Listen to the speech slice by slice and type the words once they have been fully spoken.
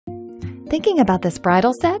Thinking about this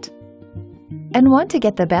bridal set? And want to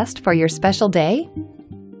get the best for your special day?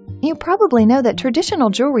 You probably know that traditional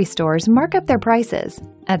jewelry stores mark up their prices.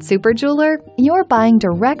 At SuperJeweler, you're buying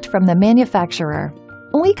direct from the manufacturer.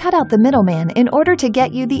 We cut out the middleman in order to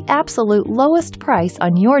get you the absolute lowest price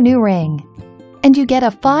on your new ring. And you get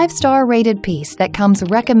a 5-star rated piece that comes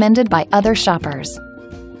recommended by other shoppers.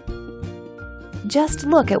 Just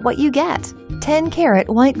look at what you get: 10-karat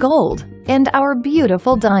white gold and our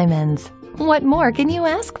beautiful diamonds. What more can you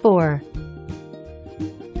ask for?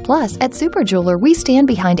 Plus, at SuperJeweler, we stand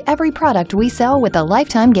behind every product we sell with a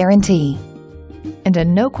lifetime guarantee. And a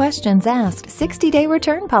no questions asked 60-day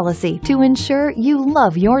return policy to ensure you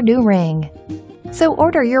love your new ring. So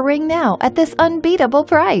order your ring now at this unbeatable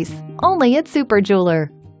price, only at SuperJeweler.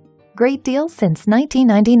 Great deal since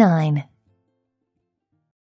 1999.